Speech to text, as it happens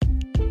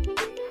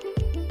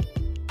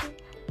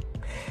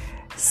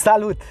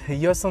Salut!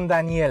 Eu sunt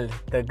Daniel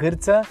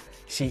Tagirta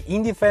și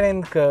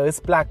indiferent că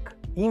îți plac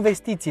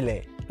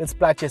investițiile, îți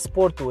place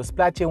sportul, îți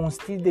place un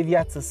stil de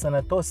viață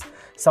sănătos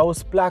sau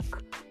îți plac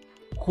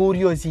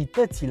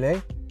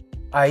curiozitățile,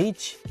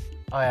 aici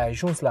ai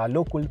ajuns la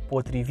locul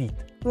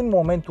potrivit, în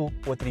momentul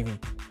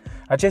potrivit.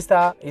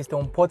 Acesta este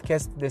un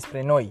podcast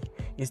despre noi,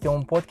 este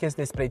un podcast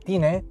despre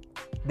tine,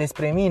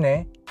 despre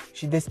mine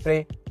și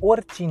despre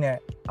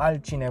oricine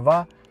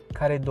altcineva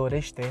care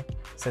dorește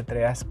să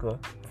trăiască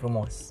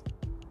frumos.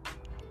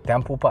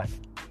 Te-am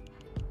pupat!